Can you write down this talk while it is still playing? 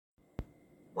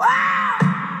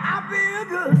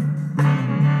good.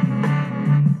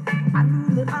 I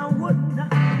knew that I would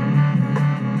not.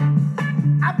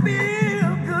 I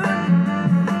feel good.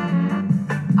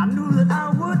 I knew that I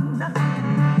would not.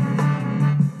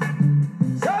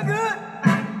 So good,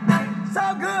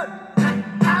 so good.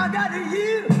 I got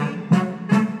you.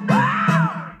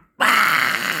 Wow!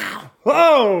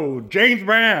 Oh, James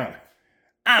Brown.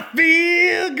 I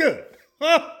feel good.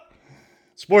 Huh.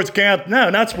 Sports Count? No,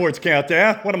 not Sports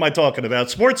Countdown. What am I talking about?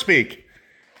 Sports Speak,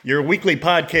 your weekly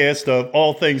podcast of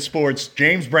all things sports.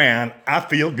 James Brown, I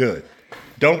feel good.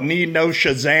 Don't need no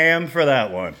Shazam for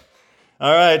that one.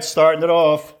 All right, starting it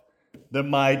off,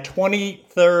 my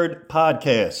 23rd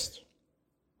podcast.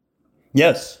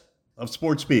 Yes, of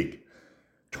Sports Speak.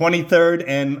 23rd,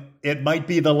 and it might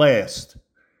be the last.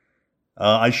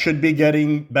 I should be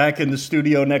getting back in the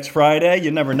studio next Friday. You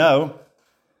never know.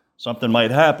 Something might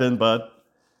happen, but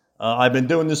I've been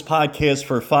doing this podcast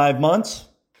for 5 months,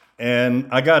 and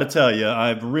I got to tell you,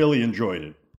 I've really enjoyed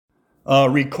it.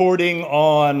 Recording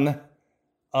on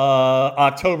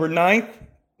October 9th.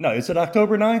 No, is it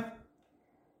October 9th?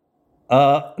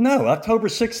 No, October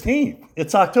 16th.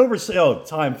 It's October. Oh,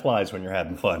 time flies when you're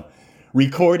having fun.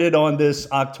 Recorded on this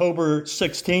October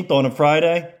 16th on a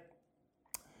Friday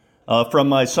from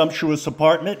my sumptuous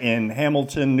apartment in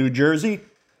Hamilton, New Jersey.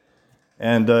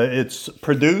 And it's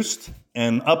produced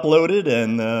and uploaded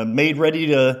and made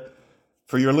ready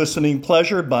for your listening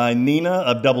pleasure by Nina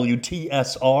of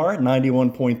WTSR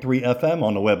 91.3 FM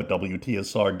on the web at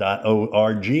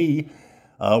WTSR.org,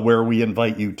 where we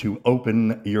invite you to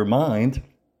open your mind.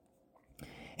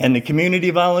 And the community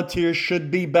volunteers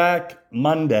should be back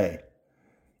Monday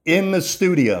in the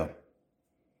studio.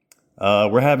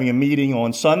 We're having a meeting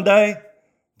on Sunday,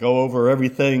 go over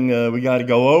everything we got to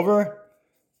go over,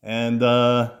 and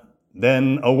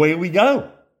then away we go.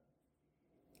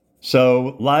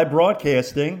 So live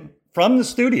broadcasting from the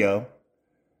studio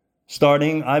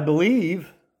starting, I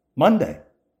believe, Monday.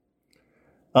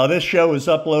 This show is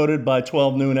uploaded by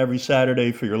 12 noon every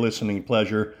Saturday for your listening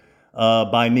pleasure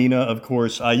by Nina, of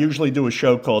course. I usually do a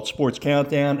show called Sports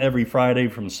Countdown every Friday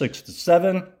from 6 to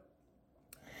 7.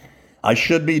 I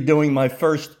should be doing my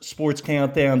first Sports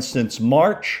Countdown since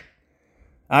March.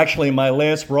 Actually, my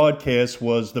last broadcast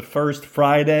was the first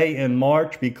Friday in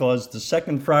March because the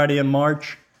second Friday in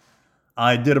March,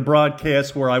 I did a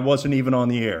broadcast where I wasn't even on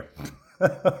the air.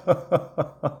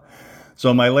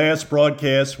 So my last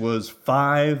broadcast was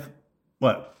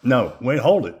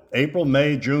April,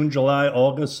 May, June, July,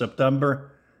 August,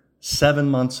 September, 7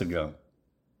 months ago.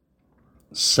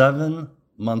 7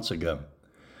 months ago.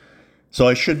 So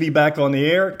I should be back on the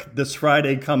air this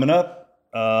Friday coming up,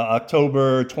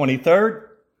 October 23rd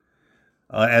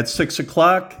at 6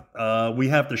 o'clock. We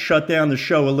have to shut down the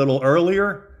show a little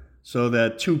earlier so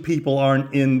that two people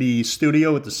aren't in the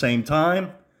studio at the same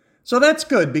time. So that's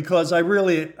good because I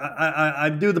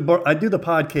do the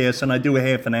podcast and I do a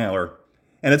half an hour.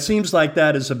 And it seems like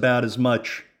that is about as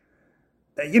much,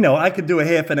 I could do a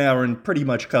half an hour and pretty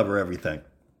much cover everything.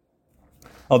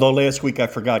 Although last week I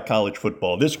forgot college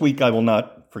football. This week I will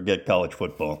not forget college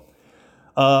football.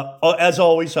 As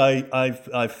always,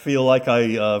 I feel like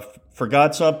I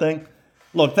forgot something.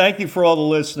 Look, thank you for all the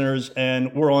listeners.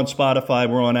 And we're on Spotify.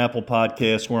 We're on Apple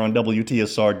Podcasts. We're on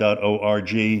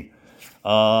WTSR.org.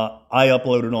 I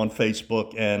upload it on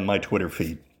Facebook and my Twitter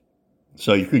feed.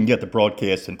 So you can get the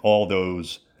broadcast in all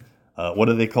those, what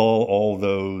do they call all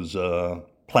those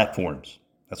platforms?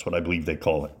 That's what I believe they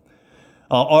call it.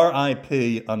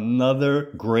 RIP,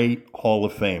 another great Hall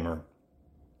of Famer.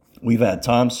 We've had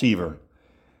Tom Seaver.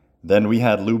 Then we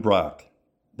had Lou Brock.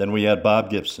 Then we had Bob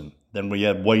Gibson. Then we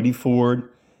had Whitey Ford.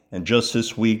 And just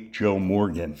this week, Joe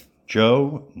Morgan.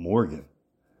 Joe Morgan.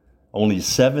 Only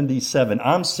 77.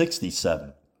 I'm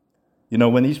 67.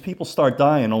 When these people start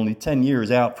dying, only 10 years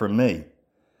out from me.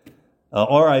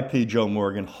 RIP Joe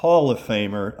Morgan, Hall of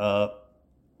Famer.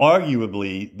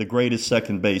 Arguably the greatest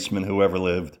second baseman who ever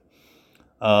lived.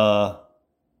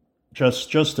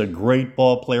 Just a great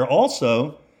ball player.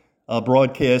 Also,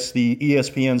 broadcast the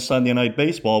ESPN Sunday Night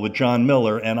Baseball with John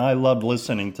Miller, and I loved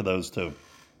listening to those two.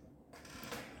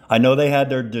 I know they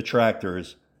had their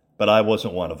detractors, but I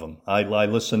wasn't one of them. I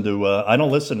listened to. I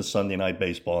don't listen to Sunday Night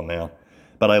Baseball now,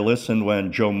 but I listened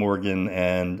when Joe Morgan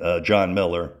and John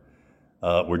Miller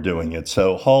were doing it.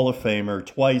 So Hall of Famer,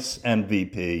 twice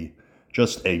MVP,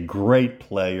 just a great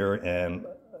player and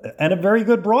a very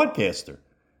good broadcaster.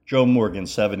 Joe Morgan,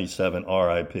 77,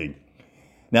 RIP.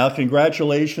 Now,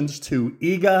 congratulations to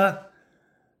Iga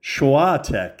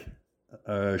Swiatek.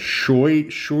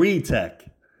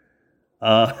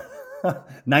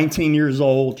 19 years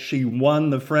old. She won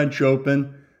the French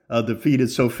Open,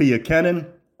 defeated Sophia Kenin.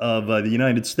 of the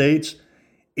United States.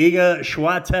 Iga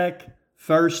Świątek,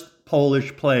 first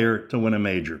Polish player to win a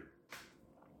major.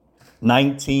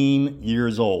 19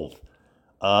 years old.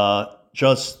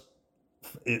 Just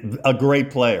a great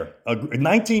player.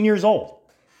 19 years old.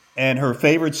 And her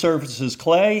favorite surface is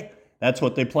clay. That's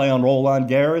what they play on Roland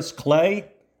Garros,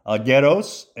 clay,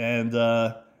 Garros. And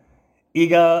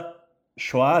Iga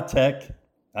Świątek,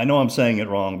 I know I'm saying it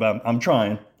wrong, but I'm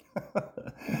trying.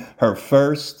 her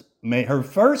first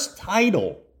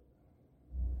title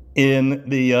in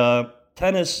the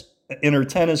her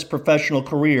tennis professional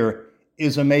career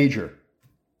is a major.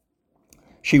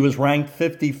 She was ranked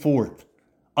 54th,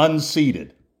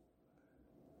 unseeded.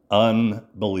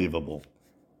 Unbelievable.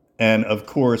 And of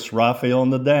course, Rafael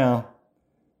Nadal.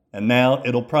 And now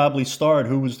it'll probably start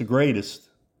who was the greatest.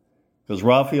 Because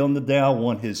Rafael Nadal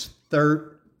won his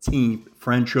 13th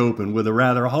French Open with a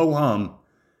rather ho-hum,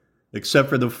 except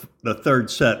for the third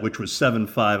set, which was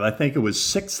 7-5. I think it was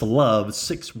 6-love,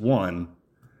 6-1,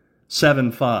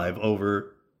 7-5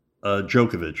 over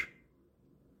Djokovic.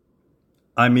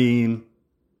 I mean,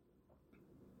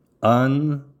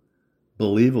 unbelievable.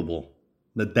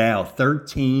 Nadal,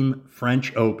 13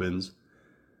 French Opens,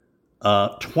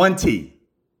 20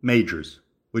 majors,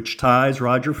 which ties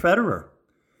Roger Federer.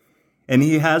 And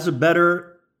he has a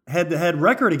better head-to-head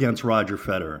record against Roger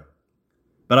Federer.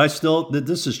 But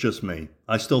this is just me,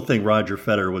 I still think Roger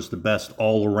Federer was the best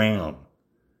all-around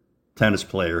tennis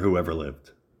player who ever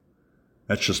lived.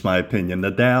 That's just my opinion.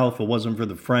 Nadal, if it wasn't for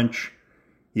the French,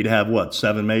 he'd have,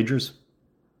 7 majors?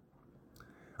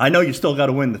 I know you still got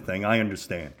to win the thing, I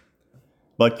understand.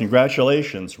 But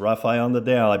congratulations, Rafael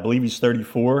Nadal. I believe he's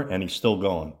 34, and he's still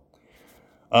going.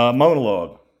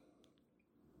 Monologue.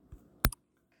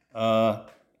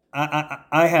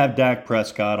 I have Dak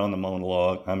Prescott on the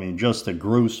monologue. I mean, just a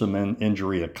gruesome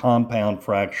injury, a compound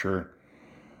fracture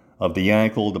of the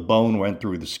ankle. The bone went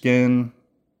through the skin.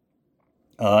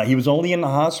 He was only in the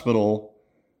hospital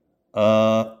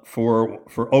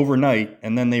for overnight,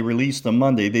 and then they released him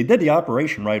Monday. They did the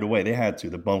operation right away. They had to.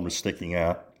 The bone was sticking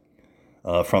out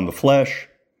from the flesh.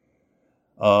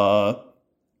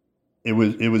 It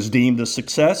was deemed a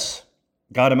success.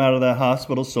 Got him out of that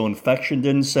hospital so infection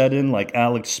didn't set in like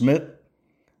Alex Smith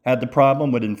had the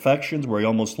problem with infections where he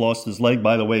almost lost his leg.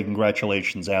 By the way,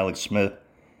 congratulations, Alex Smith,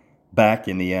 back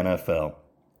in the NFL.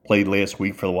 Played last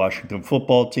week for the Washington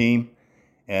football team,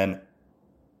 and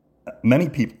many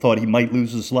people thought he might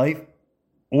lose his life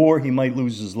or he might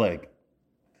lose his leg.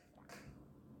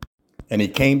 And he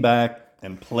came back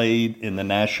and played in the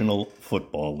National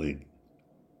Football League.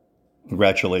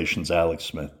 Congratulations, Alex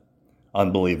Smith.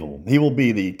 Unbelievable. He will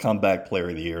be the comeback player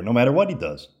of the year, no matter what he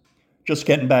does. Just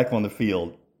getting back on the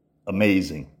field,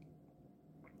 amazing.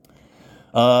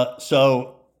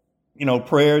 So,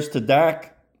 prayers to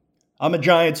Dak. I'm a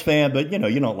Giants fan, but,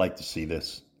 you don't like to see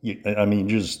this. You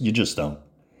just don't.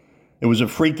 It was a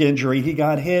freak injury. He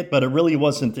got hit, but it really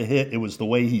wasn't a hit. It was the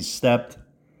way he stepped.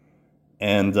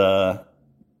 And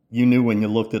you knew when you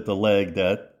looked at the leg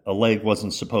that a leg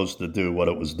wasn't supposed to do what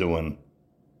it was doing.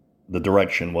 The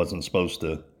direction wasn't supposed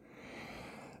to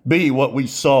be what we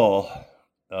saw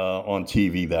on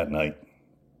TV that night.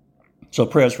 So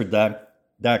prayers for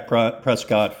Dak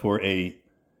Prescott for a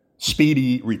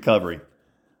speedy recovery.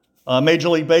 Major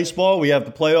League Baseball, we have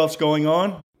the playoffs going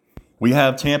on. We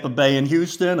have Tampa Bay and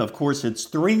Houston. Of course, it's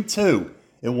 3-2.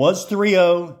 It was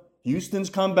 3-0. Houston's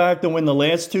come back to win the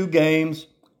last 2 games,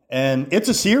 and it's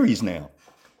a series now.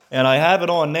 And I have it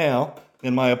on now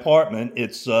in my apartment.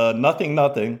 It's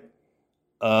 0-0.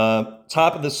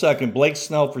 Top of the second, Blake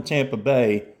Snell for Tampa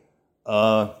Bay.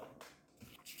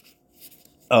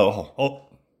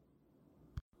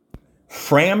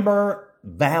 Framber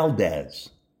Valdez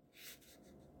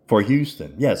for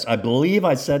Houston. Yes, I believe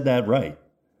I said that right.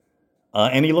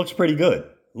 And he looks pretty good, at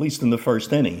least in the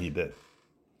first inning he did.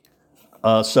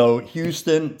 So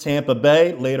Houston, Tampa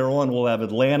Bay. Later on, we'll have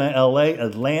Atlanta, LA.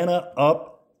 Atlanta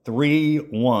up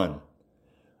 3-1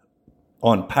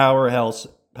 on Powerhouse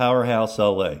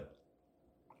LA.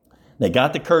 They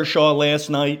got to Kershaw last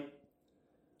night.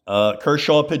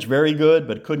 Kershaw pitched very good,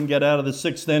 but couldn't get out of the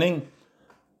 6th inning.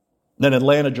 Then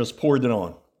Atlanta just poured it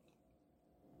on.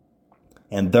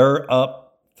 And they're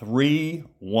up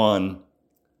 3-1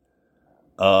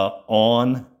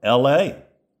 on LA.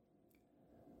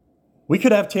 We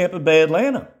could have Tampa Bay,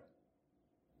 Atlanta.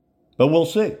 But we'll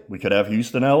see. We could have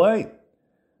Houston, LA.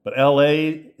 But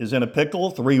LA is in a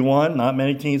pickle, 3-1. Not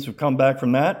many teams have come back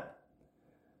from that.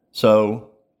 So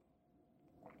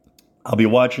I'll be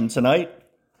watching tonight.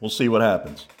 We'll see what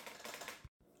happens.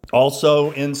 Also,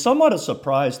 in somewhat a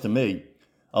surprise to me,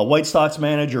 White Sox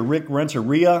manager Rick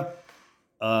Renteria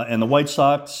and the White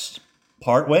Sox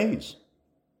part ways.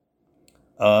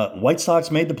 White Sox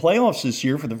made the playoffs this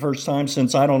year for the first time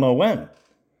since I don't know when.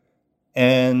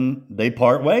 And they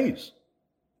part ways.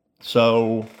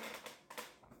 So,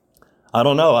 I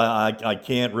don't know. I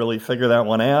can't really figure that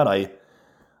one out.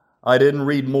 I didn't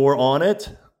read more on it.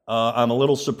 I'm a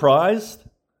little surprised.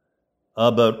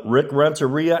 But Rick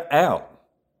Renteria out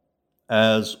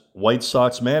as White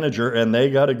Sox manager, and they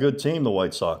got a good team, the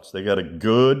White Sox. They got a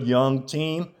good young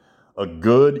team, a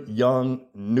good young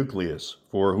nucleus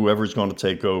for whoever's going to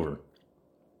take over.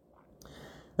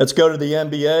 Let's go to the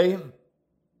NBA.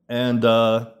 And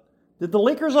did the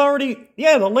Lakers already?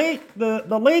 Yeah, the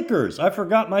Lakers. I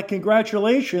forgot my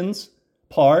congratulations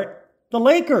part. The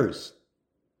Lakers.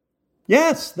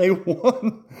 Yes, they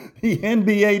won the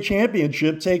NBA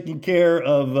championship, taking care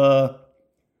of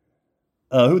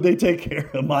who'd they take care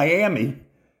of? Miami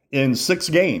in 6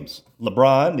 games.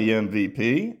 LeBron, the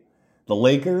MVP. The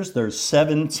Lakers, their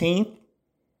 17th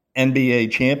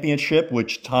NBA championship,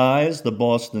 which ties the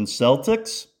Boston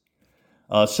Celtics.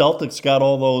 Celtics got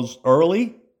all those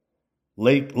early.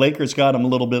 Lakers got them a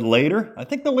little bit later. I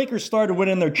think the Lakers started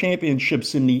winning their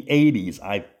championships in the 80s,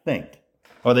 I think.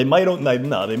 Or they might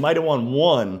have won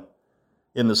one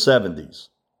in the 70s.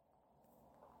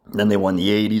 Then they won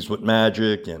the 80s with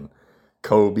Magic and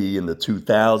Kobe in the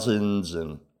 2000s.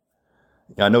 And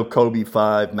I know Kobe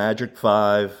 5, Magic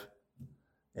 5.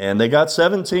 And they got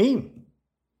 17.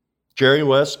 Jerry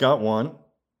West got 1.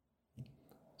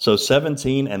 So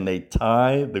 17, and they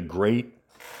tie the great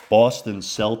Boston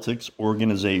Celtics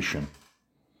organization.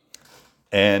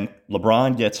 And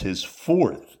LeBron gets his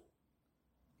 4th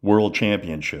World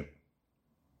Championship.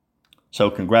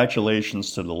 So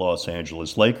congratulations to the Los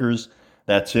Angeles Lakers.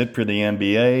 That's it for the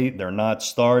NBA. They're not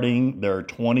starting their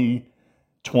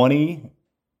 2020.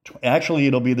 Actually,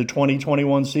 it'll be the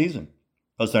 2021 season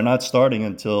because they're not starting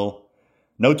until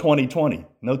no 2020,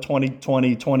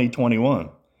 2021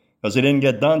 because they didn't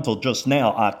get done until just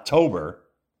now, October.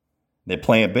 They're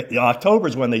playing. October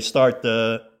is when they start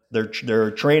their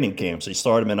training camps. They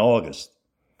start them in August.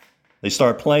 They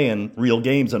start playing real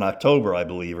games in October, I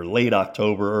believe, or late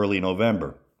October, early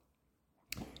November.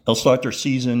 They'll start their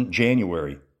season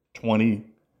January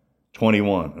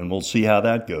 2021, and we'll see how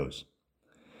that goes.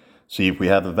 See if we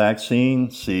have a vaccine,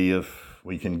 see if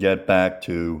we can get back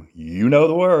to, you know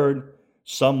the word,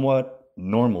 somewhat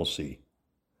normalcy.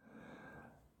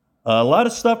 A lot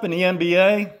of stuff in the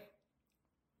NBA.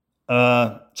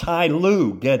 Ty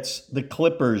Lue gets the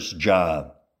Clippers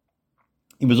job.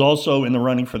 He was also in the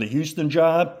running for the Houston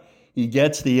job. He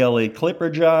gets the LA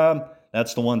Clipper job.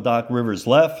 That's the one Doc Rivers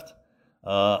left.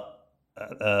 The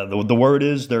word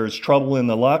is there's trouble in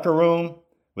the locker room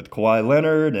with Kawhi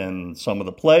Leonard and some of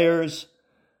the players.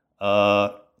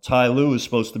 Ty Lue is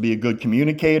supposed to be a good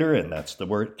communicator, and that's the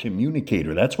word,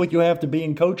 communicator. That's what you have to be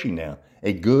in coaching now,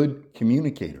 a good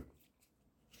communicator.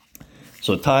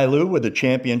 So Ty Lue with the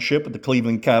championship with the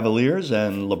Cleveland Cavaliers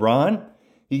and LeBron,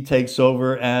 he takes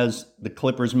over as the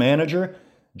Clippers manager.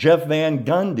 Jeff Van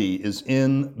Gundy is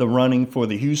in the running for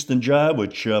the Houston job,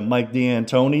 which Mike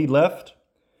D'Antoni left.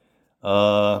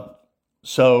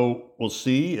 So we'll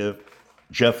see if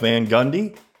Jeff Van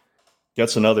Gundy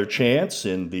gets another chance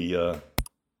in the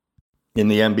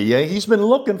NBA. He's been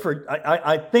looking for.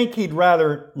 I think he'd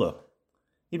rather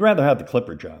have the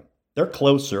Clipper job. They're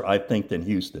closer, I think, than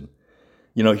Houston.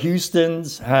 You know,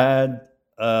 Houston's had.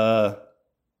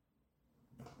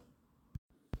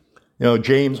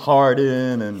 James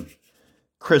Harden and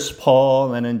Chris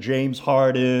Paul, and then James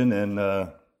Harden and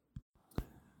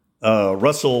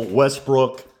Russell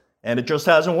Westbrook, and it just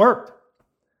hasn't worked.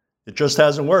 It just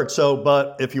hasn't worked. So,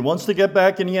 but if he wants to get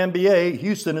back in the NBA,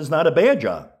 Houston is not a bad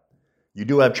job. You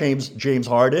do have James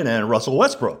Harden and Russell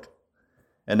Westbrook,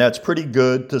 and that's pretty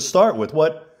good to start with.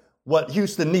 What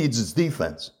Houston needs is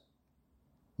defense.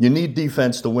 You need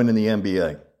defense to win in the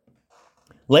NBA.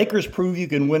 Lakers prove you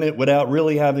can win it without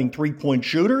really having three-point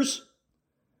shooters.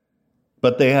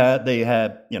 But they had,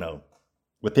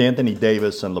 with Anthony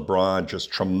Davis and LeBron,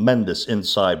 just tremendous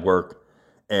inside work.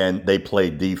 And they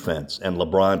play defense. And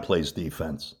LeBron plays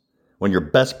defense. When your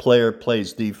best player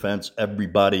plays defense,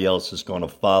 everybody else is going to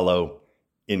follow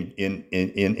in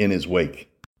his wake.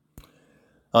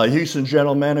 Houston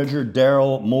general manager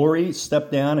Daryl Morey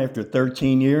stepped down after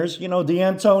 13 years.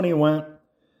 D'Antoni went.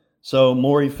 So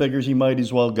Morey figures he might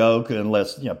as well go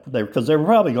because they were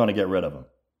probably going to get rid of him.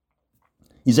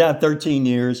 He's had 13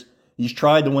 years. He's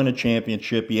tried to win a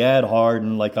championship. He had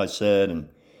Harden, like I said, and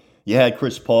you had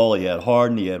Chris Paul. He had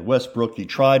Harden. He had Westbrook. He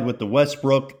tried with the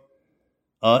Westbrook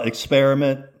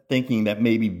experiment, thinking that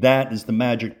maybe that is the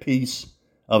magic piece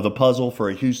of the puzzle for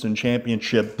a Houston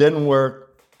championship. Didn't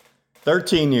work.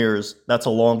 13 years, that's a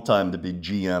long time to be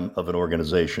GM of an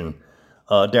organization.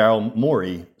 Daryl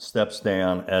Morey steps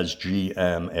down as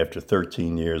GM after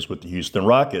 13 years with the Houston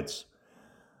Rockets.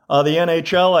 The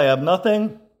NHL, I have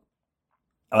nothing.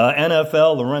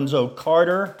 NFL, Lorenzo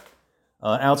Carter,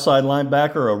 outside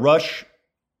linebacker, a rush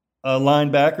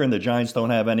linebacker, and the Giants don't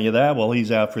have any of that. Well,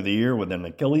 he's out for the year with an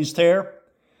Achilles tear.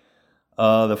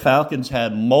 The Falcons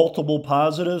had multiple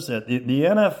positives. The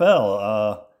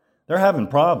NFL, they're having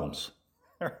problems.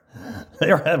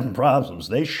 They're having problems.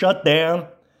 They shut down.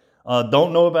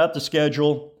 Don't know about the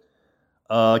schedule.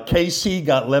 KC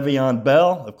got Le'Veon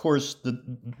Bell. Of course,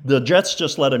 the Jets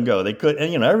just let him go. They could,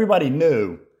 and everybody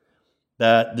knew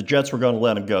that the Jets were going to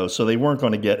let him go, so they weren't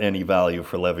going to get any value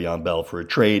for Le'Veon Bell for a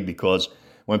trade because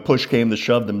when push came to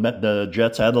shove, the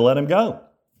Jets had to let him go.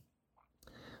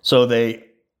 So they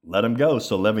let him go.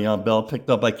 So Le'Veon Bell picked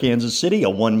up by Kansas City,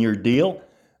 a one-year deal.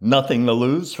 Nothing to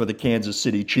lose for the Kansas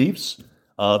City Chiefs.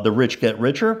 The rich get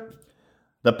richer.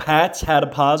 The Pats had a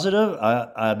positive.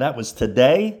 That was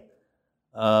today.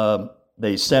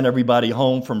 They sent everybody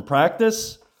home from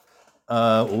practice.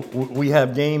 We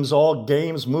have games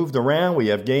moved around. We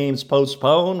have games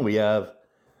postponed. We have,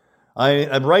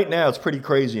 and right now it's pretty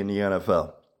crazy in the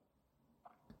NFL.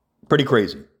 Pretty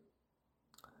crazy.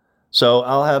 So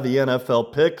I'll have the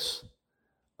NFL picks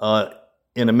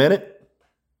in a minute.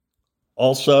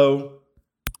 Also,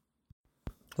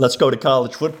 let's go to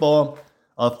college football.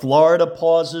 Florida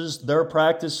pauses their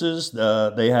practices.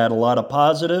 They had a lot of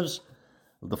positives.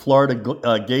 The Florida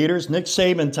Gators. Nick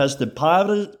Saban tested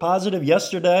positive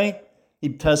yesterday. He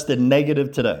tested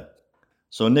negative today.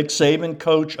 So Nick Saban,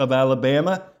 coach of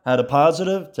Alabama, had a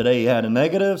positive. Today he had a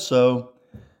negative. So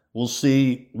we'll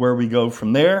see where we go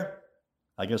from there.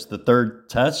 I guess the third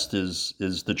test is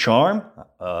the charm.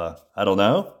 I don't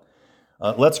know.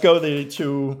 Let's go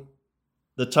to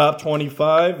the top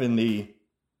 25 in the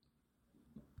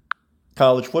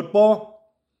college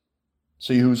football.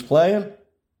 See who's playing.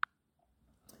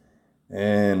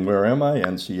 And where am I?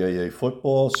 NCAA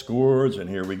football scores, and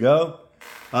here we go.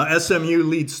 SMU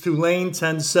leads Tulane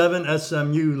 10-7.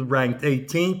 SMU ranked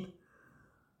 18th.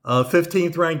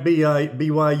 15th ranked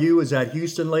BYU is at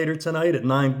Houston later tonight at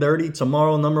 9:30.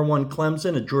 Tomorrow, number 1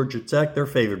 Clemson at Georgia Tech. They're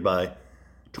favored by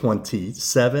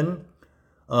 27.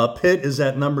 Pitt is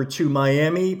at number 2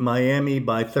 Miami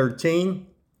by 13.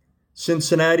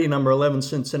 Cincinnati, number 11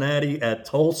 Cincinnati at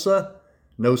Tulsa.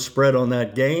 No spread on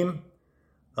that game.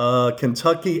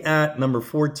 Kentucky at number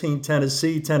 14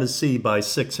 Tennessee by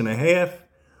 6.5.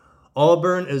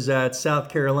 Auburn is at South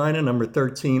Carolina, number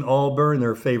 13 Auburn.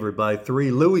 They're favored by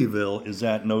 3. Louisville is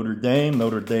at Notre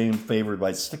Dame favored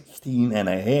by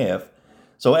 16.5.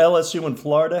 So LSU in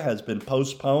Florida has been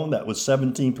postponed. That was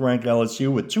 17th ranked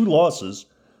LSU with 2 losses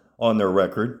on their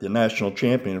record, the national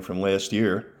champion from last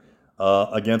year,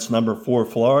 against number 4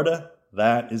 Florida.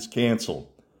 That is canceled.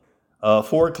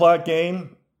 4 o'clock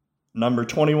game, number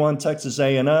 21 Texas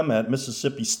A&M at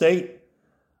Mississippi State.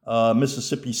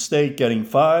 Mississippi State getting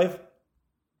 5.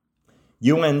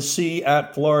 UNC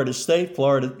at Florida State.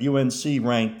 UNC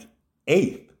ranked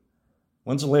 8th.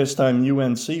 When's the last time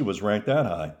UNC was ranked that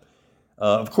high?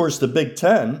 Of course, the Big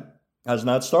Ten has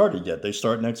not started yet. They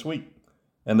start next week.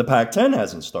 And the Pac-10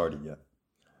 hasn't started yet.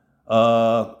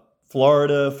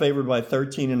 Florida favored by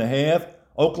 13.5.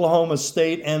 Oklahoma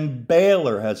State and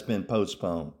Baylor has been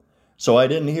postponed. So I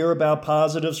didn't hear about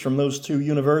positives from those 2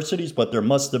 universities, but there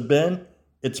must have been.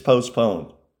 It's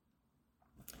postponed.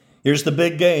 Here's the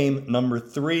big game. Number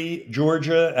 3,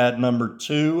 Georgia at number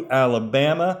 2,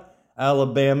 Alabama.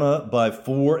 Alabama by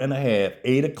 4.5.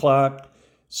 8 o'clock,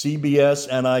 CBS.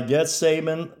 And I guess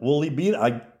Saban, will he be?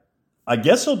 I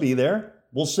guess he'll be there.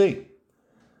 We'll see.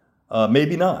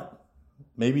 Maybe not.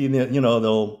 Maybe,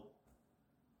 they'll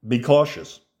be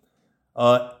cautious.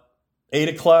 8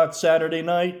 o'clock Saturday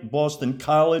night, Boston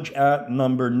College at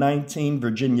number 19,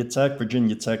 Virginia Tech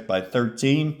by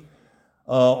 13.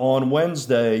 On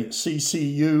Wednesday,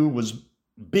 CCU was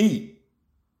beat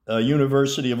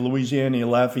University of Louisiana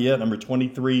Lafayette, number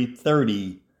 23,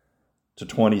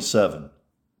 30-27.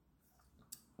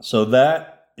 So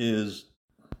that is...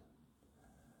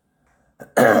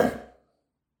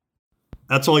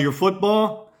 That's all your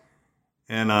football.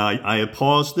 And I had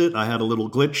paused it. I had a little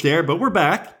glitch there, but we're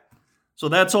back. So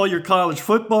that's all your college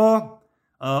football.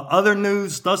 Other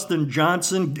news, Dustin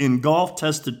Johnson in golf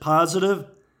tested positive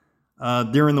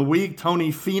during the week.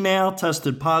 Tony Finau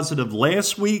tested positive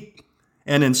last week.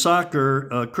 And in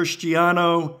soccer,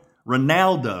 Cristiano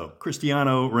Ronaldo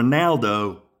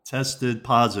tested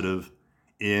positive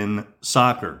in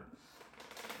soccer.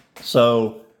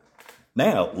 So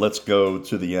now let's go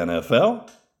to the NFL.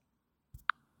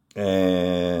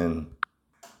 And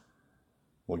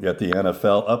get the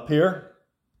NFL up here,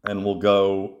 and we'll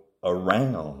go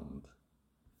around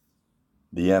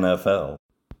the NFL.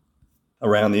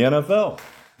 Around the NFL.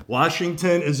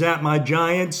 Washington is at my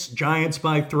Giants. Giants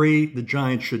by 3. The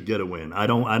Giants should get a win. I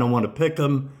don't want to pick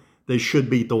them. They should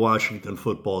beat the Washington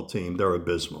football team. They're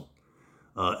abysmal.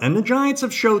 And the Giants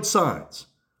have showed signs.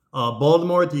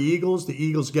 Baltimore at the Eagles. The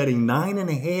Eagles getting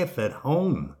 9.5 at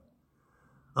home.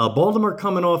 Baltimore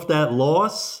coming off that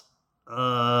loss.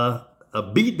 A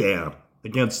beatdown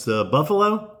against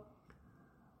Buffalo.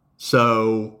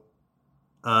 So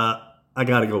I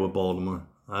got to go with Baltimore.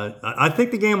 I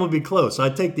think the game will be close. I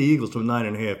take the Eagles with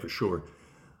 9.5 for sure.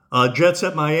 Jets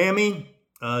at Miami.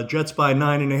 Jets by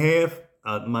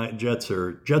 9.5. My Jets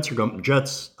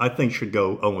I think should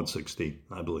go 0-16,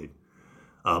 I believe.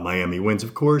 Miami wins,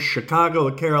 of course. Chicago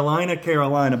at Carolina.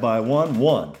 Carolina by 1.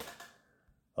 1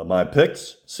 of my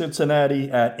picks. Cincinnati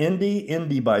at Indy.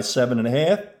 Indy by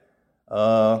 7.5.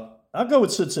 I'll go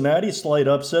with Cincinnati. Slight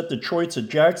upset. Detroit's at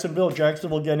Jacksonville.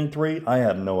 Jacksonville getting 3. I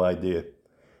have no idea.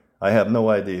 I have no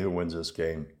idea who wins this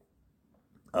game.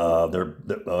 Detroit's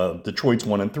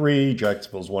 1-3.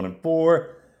 Jacksonville's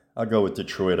 1-4. I'll go with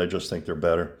Detroit. I just think they're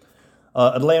better.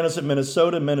 Atlanta's at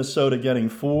Minnesota. Minnesota getting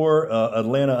 4.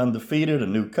 Atlanta undefeated. A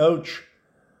new coach.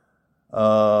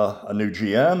 A new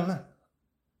GM.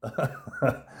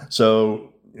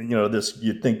 So,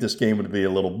 you'd think this game would be a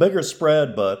little bigger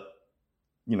spread, but,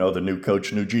 the new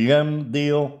coach, new GM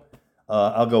deal.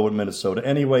 I'll go with Minnesota.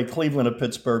 Anyway, Cleveland at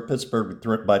Pittsburgh.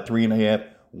 Pittsburgh by 3.5.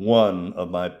 1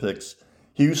 of my picks.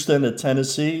 Houston at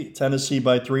Tennessee. Tennessee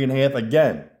by 3.5.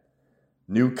 Again,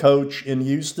 new coach in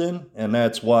Houston, and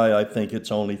that's why I think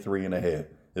it's only 3.5.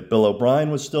 If Bill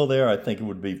O'Brien was still there, I think it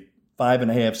would be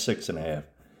 5.5, 6.5.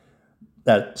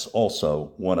 That's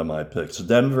also one of my picks.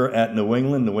 Denver at New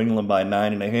England. New England by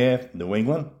 9.5. New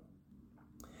England.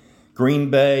 Green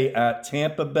Bay at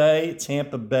Tampa Bay.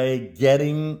 Tampa Bay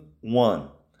getting 1.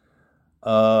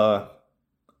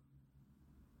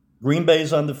 Green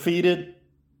Bay's undefeated.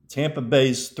 Tampa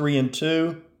Bay's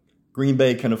 3-2. Green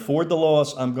Bay can afford the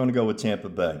loss. I'm going to go with Tampa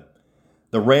Bay.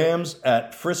 The Rams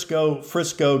at Frisco.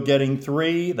 Frisco getting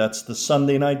 3. That's the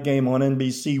Sunday night game on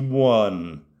NBC.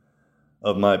 1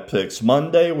 of my picks.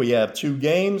 Monday, we have 2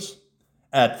 games.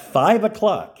 At 5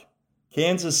 o'clock,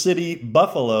 Kansas City,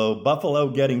 Buffalo. Buffalo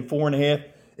getting 4.5.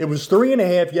 It was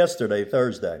 3.5 yesterday,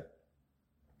 Thursday.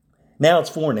 Now it's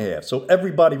 4.5. So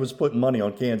everybody was putting money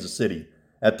on Kansas City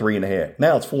at 3.5.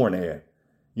 Now it's 4.5.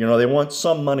 They want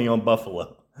some money on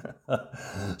Buffalo.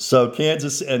 So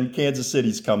Kansas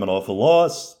City's coming off a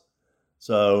loss.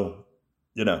 So,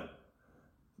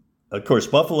 of course,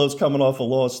 Buffalo's coming off a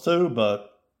loss too, but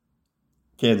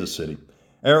Kansas City.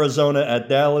 Arizona at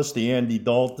Dallas. The Andy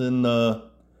Dalton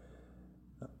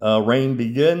reign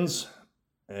begins.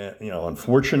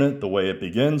 Unfortunate the way it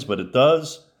begins, but it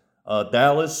does.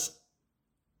 Dallas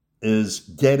is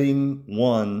getting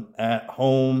 1 at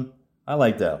home. I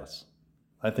like Dallas.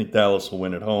 I think Dallas will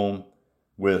win at home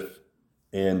with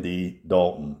Andy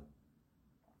Dalton.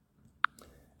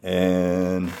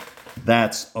 And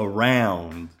that's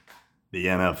around the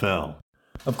NFL.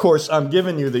 Of course, I'm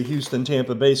giving you the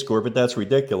Houston-Tampa Bay score, but that's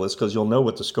ridiculous because you'll know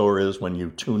what the score is when you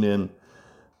tune in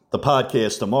the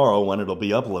podcast tomorrow when it'll be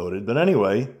uploaded. But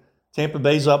anyway, Tampa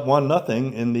Bay's up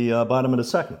 1-0 in the bottom of the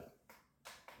second.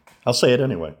 I'll say it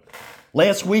anyway.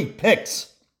 Last week,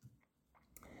 picks.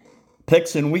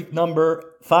 Picks in week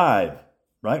number 5,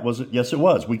 right? Was it? Yes, it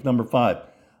was. Week number 5.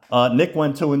 Nick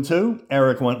went 2-2.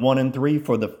 Eric went 1-3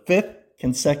 for the 5th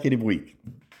consecutive week.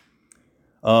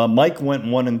 Mike went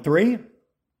 1-3.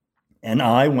 And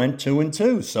I went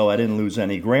 2-2, so I didn't lose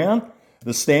any ground.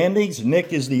 The standings,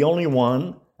 Nick is the only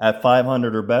one at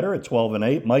 500 or better at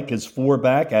 12-8. Mike is 4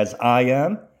 back, as I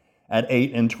am, at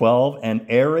 8-12. And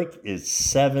Eric is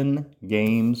 7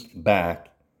 games back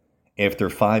after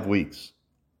 5 weeks.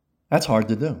 That's hard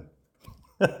to do.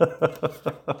 All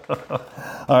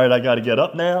right, I got to get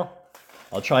up now.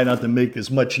 I'll try not to make as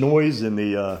much noise in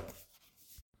the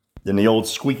old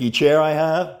squeaky chair I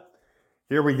have.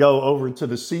 Here we go over to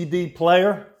the CD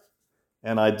player.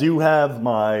 And I do have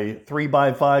my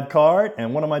 3x5 card.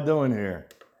 And what am I doing here?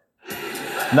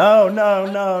 No.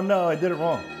 I did it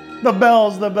wrong. The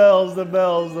bells.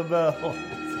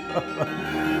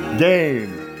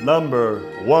 Game number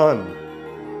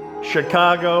 1.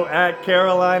 Chicago at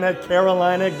Carolina.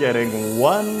 Carolina getting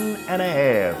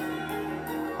 1.5.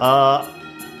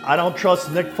 I don't trust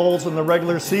Nick Foles in the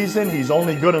regular season. He's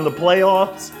only good in the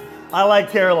playoffs. I like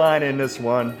Carolina in this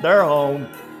one. They're home.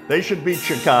 They should beat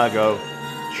Chicago.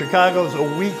 Chicago's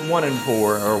a week 1-4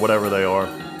 or whatever they are.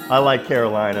 I like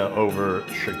Carolina over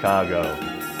Chicago.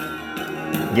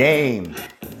 Game.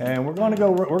 And we're gonna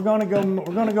go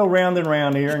round and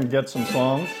round here and get some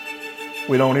songs.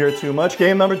 We don't hear too much.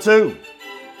 Game number 2.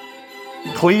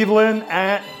 Cleveland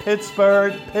at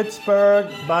Pittsburgh.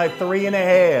 Pittsburgh by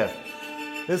 3.5.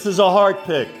 This is a hard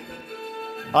pick.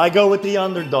 I go with the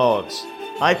underdogs.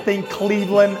 I think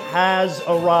Cleveland has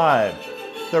arrived.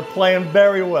 They're playing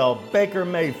very well. Baker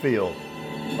Mayfield,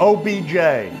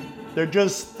 OBJ.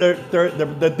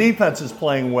 The defense is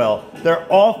playing well. Their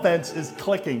offense is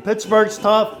clicking. Pittsburgh's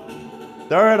tough.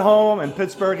 They're at home, and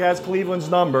Pittsburgh has Cleveland's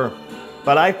number.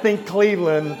 But I think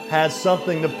Cleveland has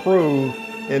something to prove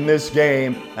in this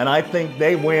game, and I think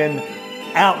they win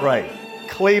outright.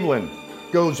 Cleveland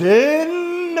goes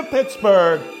into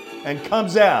Pittsburgh and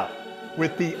comes out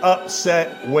with the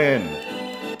upset win.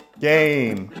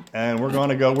 And we're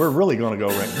really gonna go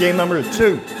right. Game number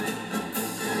 2.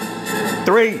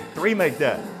 3 make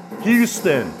that.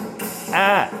 Houston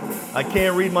at, I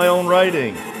can't read my own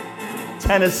writing,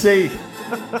 Tennessee.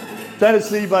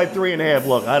 Tennessee by 3.5.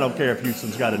 Look, I don't care if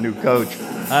Houston's got a new coach.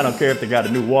 I don't care if they got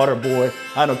a new water boy.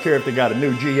 I don't care if they got a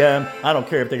new GM. I don't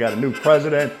care if they got a new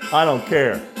president. I don't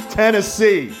care.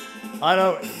 Tennessee.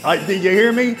 Did you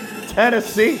hear me?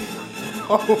 Tennessee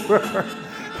over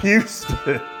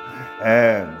Houston.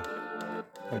 And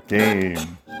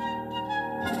game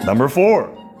number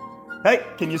 4. Hey,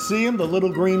 can you see them? The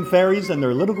little green fairies and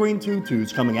their little green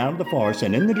tutus coming out of the forest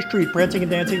and into the street, prancing and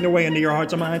dancing their way into your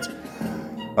hearts and minds.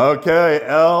 Okay,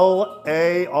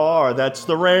 LAR. That's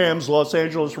the Rams, Los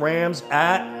Angeles Rams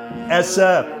at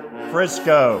SF,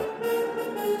 Frisco.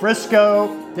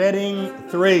 Frisco getting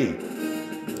 3.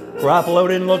 Garoppolo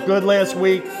didn't look good last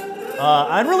week.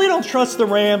 I really don't trust the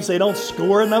Rams. They don't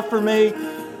score enough for me.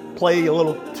 Play a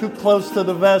little too close to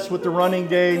the vest with the running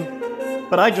game.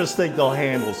 But I just think they'll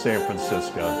handle San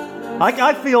Francisco.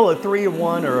 I feel a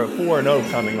 3-1 or a 4-0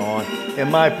 coming on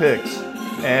in my picks.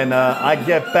 And I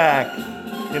get back,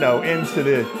 into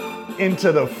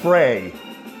the fray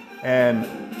and,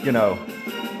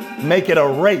 make it a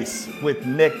race with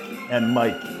Nick and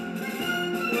Mike.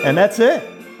 And that's it.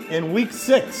 In week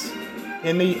 6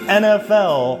 in the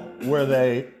NFL where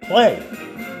they play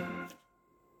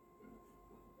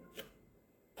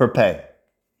for pay.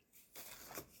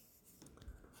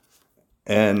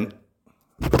 And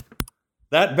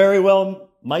that very well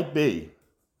might be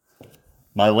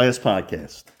my last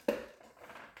podcast.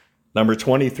 Number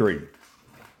 23.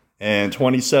 And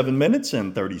 27 minutes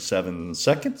and 37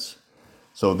 seconds.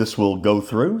 So this will go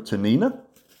through to Nina.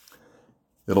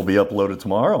 It'll be uploaded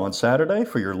tomorrow on Saturday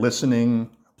for your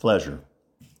listening pleasure.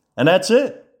 And that's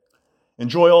it.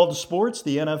 Enjoy all the sports,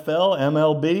 the NFL,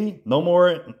 MLB, no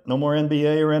more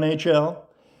NBA or NHL.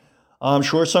 I'm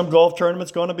sure some golf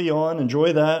tournament's going to be on.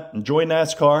 Enjoy that. Enjoy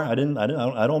NASCAR. I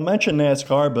don't mention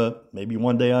NASCAR, but maybe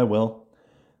one day I will.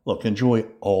 Look, enjoy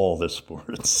all the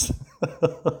sports.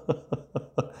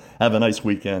 Have a nice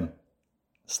weekend.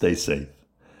 Stay safe.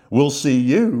 We'll see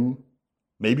you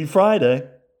maybe Friday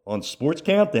on Sports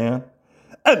Countdown.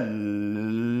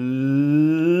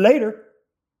 Later.